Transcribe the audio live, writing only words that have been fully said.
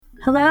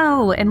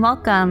Hello, and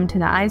welcome to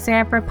the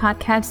EisnerAmper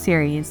podcast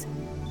series.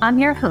 I'm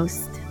your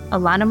host,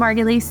 Elana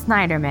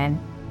Margulies-Snyderman,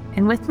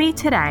 and with me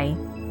today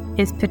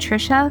is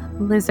Patricia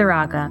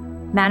Lizarraga,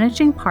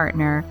 Managing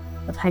Partner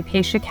of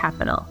Hypatia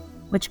Capital,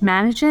 which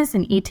manages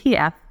an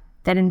ETF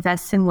that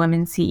invests in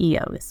women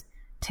CEOs.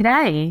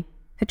 Today,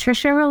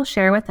 Patricia will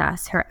share with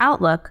us her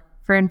outlook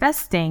for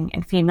investing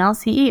in female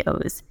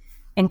CEOs,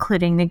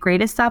 including the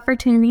greatest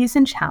opportunities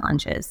and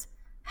challenges,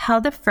 how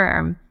the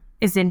firm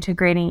is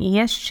integrating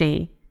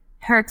ESG,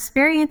 her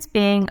experience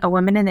being a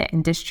woman in the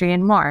industry,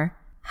 and more.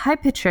 Hi,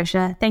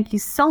 Patricia. Thank you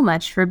so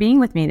much for being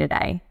with me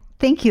today.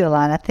 Thank you,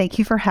 Elana. Thank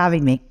you for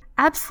having me.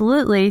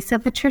 Absolutely. So,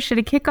 Patricia,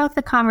 to kick off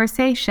the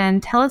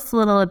conversation, tell us a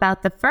little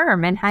about the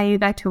firm and how you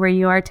got to where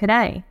you are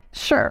today.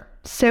 Sure.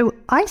 So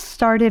I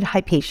started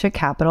Hypatia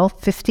Capital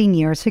 15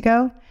 years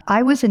ago.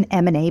 I was an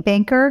M&A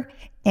banker,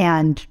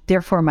 and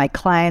therefore my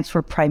clients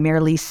were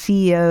primarily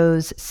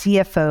CEOs,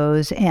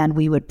 CFOs, and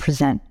we would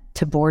present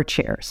to board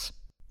chairs.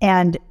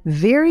 And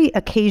very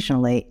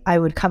occasionally, I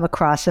would come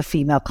across a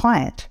female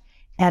client,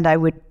 and I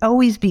would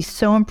always be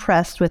so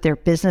impressed with their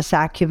business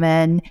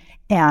acumen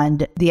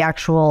and the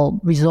actual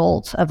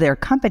results of their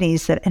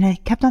companies and I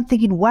kept on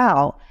thinking,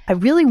 wow, I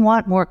really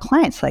want more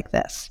clients like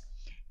this.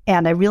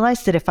 And I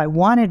realized that if I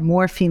wanted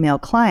more female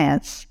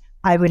clients,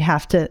 I would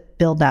have to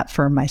build that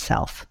firm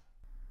myself.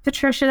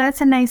 Patricia,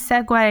 that's a nice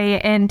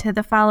segue into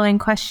the following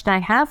question I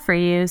have for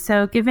you.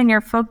 So given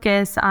your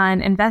focus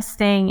on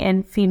investing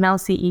in female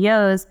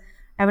CEOs,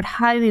 I would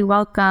highly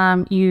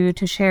welcome you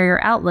to share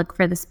your outlook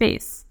for the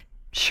space.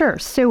 Sure.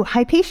 So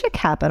Hypatia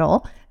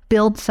Capital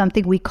builds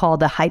something we call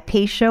the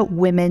Hypatia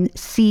Women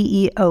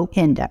CEO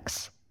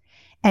Index.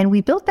 And we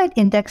built that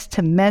index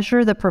to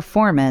measure the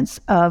performance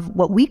of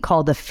what we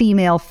call the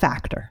female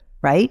factor,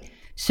 right?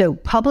 So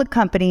public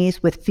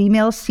companies with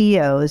female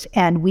CEOs,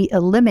 and we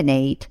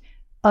eliminate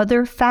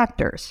other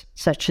factors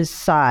such as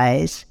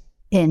size,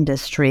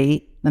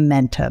 industry,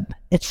 momentum,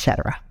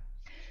 etc.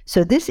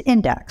 So this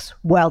index,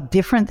 while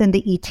different than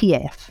the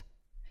ETF,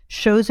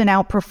 shows an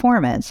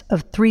outperformance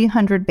of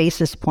 300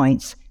 basis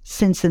points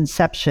since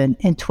inception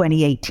in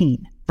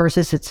 2018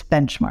 versus its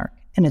benchmark.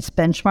 And its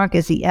benchmark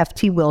is the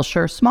FT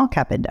Wilshire Small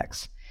Cap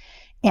Index.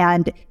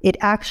 And it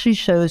actually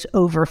shows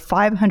over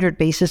 500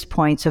 basis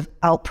points of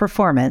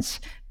outperformance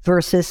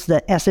versus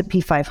the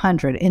S&P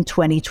 500 in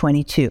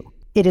 2022.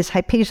 It is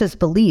Hypatia's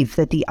belief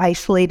that the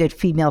isolated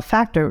female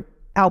factor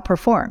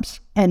outperforms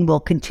and will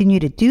continue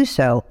to do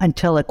so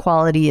until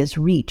equality is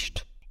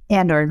reached.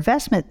 And our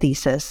investment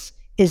thesis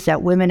is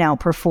that women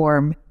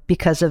outperform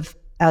because of,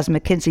 as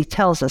McKinsey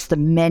tells us, the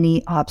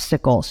many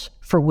obstacles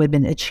for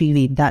women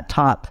achieving that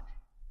top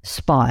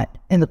spot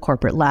in the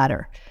corporate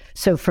ladder.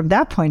 So from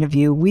that point of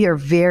view, we are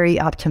very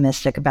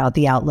optimistic about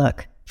the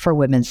outlook for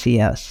women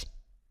CEOs.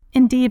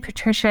 Indeed,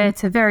 Patricia,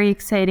 it's a very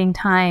exciting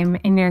time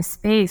in your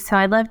space. So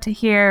I'd love to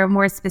hear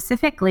more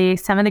specifically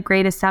some of the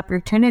greatest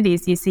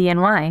opportunities you see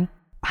and why.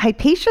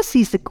 Hypatia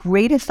sees the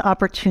greatest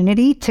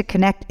opportunity to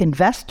connect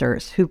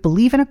investors who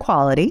believe in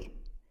equality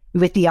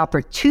with the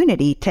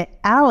opportunity to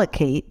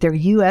allocate their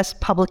U.S.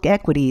 public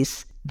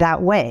equities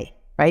that way,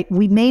 right?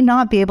 We may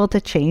not be able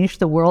to change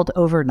the world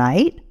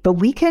overnight, but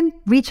we can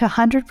reach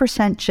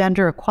 100%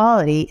 gender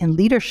equality and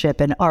leadership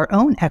in our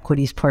own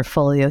equities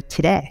portfolio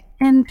today.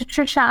 And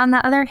Patricia, on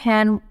the other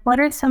hand, what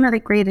are some of the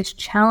greatest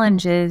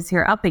challenges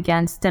you're up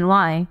against and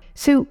why?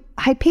 So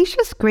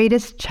Hypatia's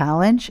greatest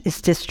challenge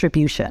is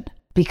distribution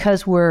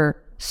because we're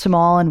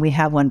small and we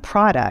have one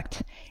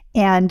product.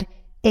 And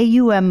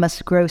AUM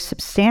must grow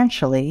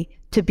substantially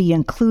to be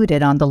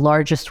included on the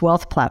largest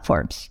wealth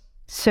platforms.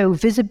 So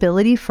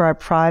visibility for our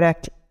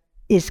product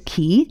is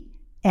key,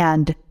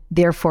 and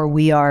therefore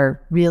we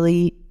are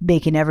really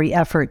making every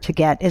effort to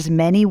get as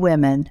many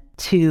women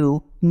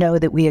to know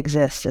that we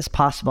exist as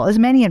possible, as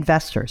many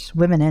investors,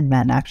 women and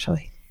men,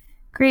 actually.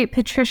 Great,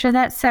 Patricia.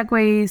 That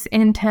segues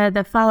into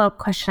the follow-up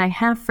question I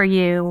have for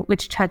you,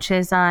 which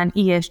touches on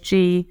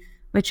ESG,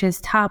 which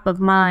is top of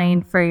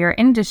mind for your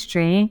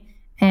industry,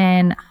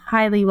 and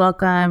highly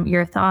welcome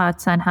your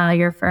thoughts on how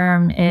your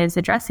firm is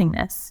addressing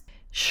this.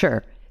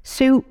 Sure.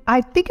 So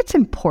I think it's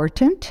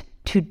important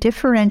to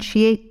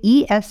differentiate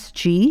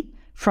ESG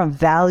from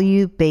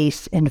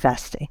value-based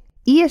investing.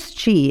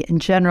 ESG in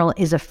general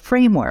is a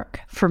framework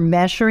for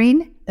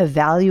measuring,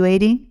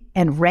 evaluating,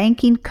 and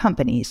ranking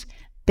companies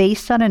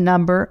based on a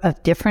number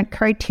of different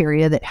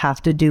criteria that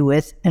have to do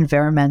with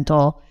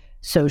environmental,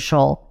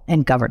 social,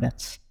 and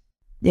governance.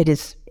 It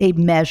is a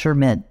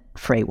measurement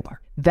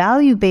framework.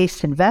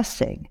 Value-based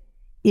investing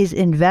is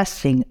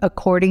investing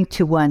according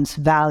to one's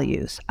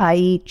values,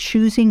 i.e.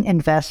 choosing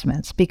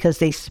investments because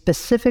they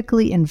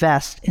specifically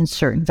invest in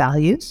certain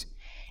values.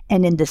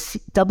 And in the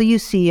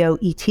WCO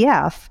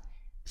ETF,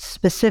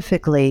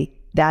 specifically,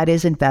 that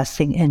is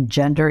investing in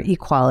gender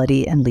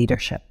equality and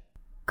leadership.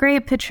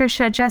 Great,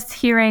 Patricia. Just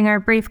hearing our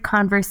brief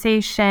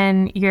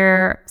conversation,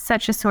 you're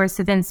such a source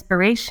of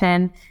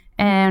inspiration,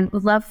 and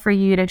would love for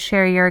you to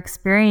share your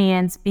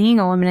experience being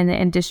a woman in the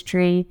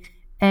industry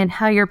and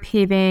how you're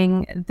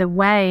paving the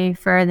way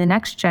for the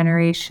next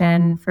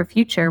generation for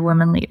future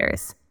women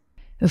leaders.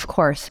 Of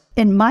course.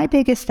 And my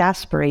biggest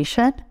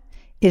aspiration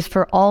is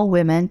for all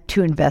women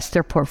to invest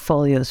their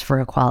portfolios for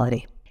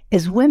equality.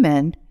 As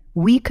women,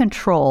 we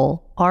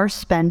control our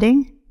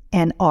spending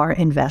and our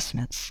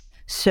investments.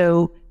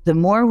 So the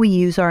more we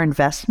use our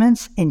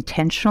investments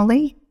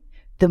intentionally,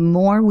 the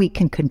more we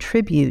can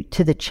contribute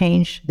to the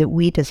change that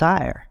we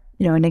desire.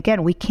 And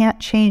again, we can't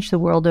change the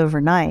world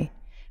overnight,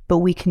 but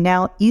we can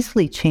now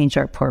easily change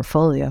our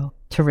portfolio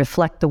to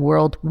reflect the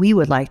world we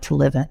would like to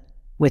live in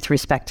with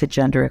respect to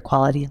gender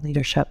equality and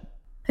leadership.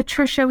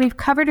 Patricia, we've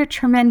covered a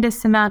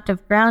tremendous amount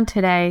of ground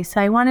today,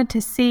 so I wanted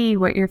to see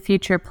what your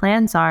future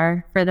plans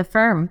are for the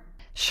firm.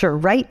 Sure.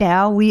 Right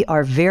now, we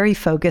are very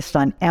focused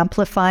on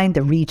amplifying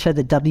the reach of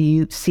the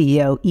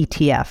WCEO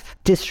ETF.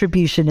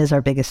 Distribution is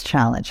our biggest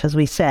challenge, as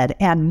we said.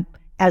 And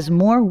as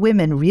more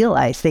women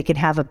realize they can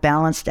have a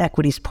balanced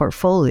equities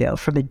portfolio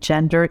from a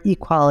gender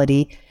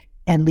equality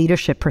and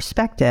leadership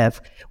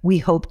perspective, we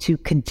hope to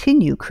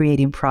continue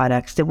creating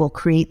products that will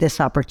create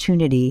this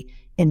opportunity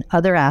in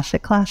other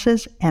asset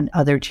classes and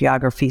other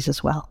geographies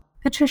as well.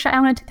 Patricia, I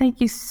want to thank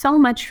you so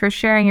much for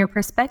sharing your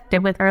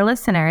perspective with our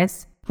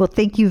listeners. Well,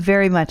 thank you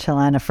very much,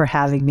 Elana, for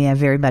having me. I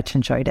very much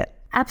enjoyed it.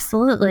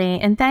 Absolutely.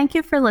 And thank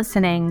you for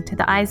listening to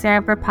the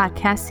EisnerAmper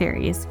podcast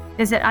series.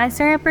 Visit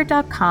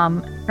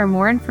EisnerAmper.com for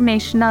more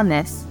information on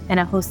this and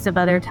a host of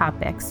other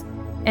topics.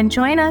 And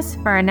join us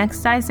for our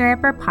next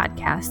EisnerAmper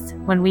podcast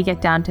when we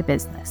get down to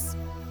business.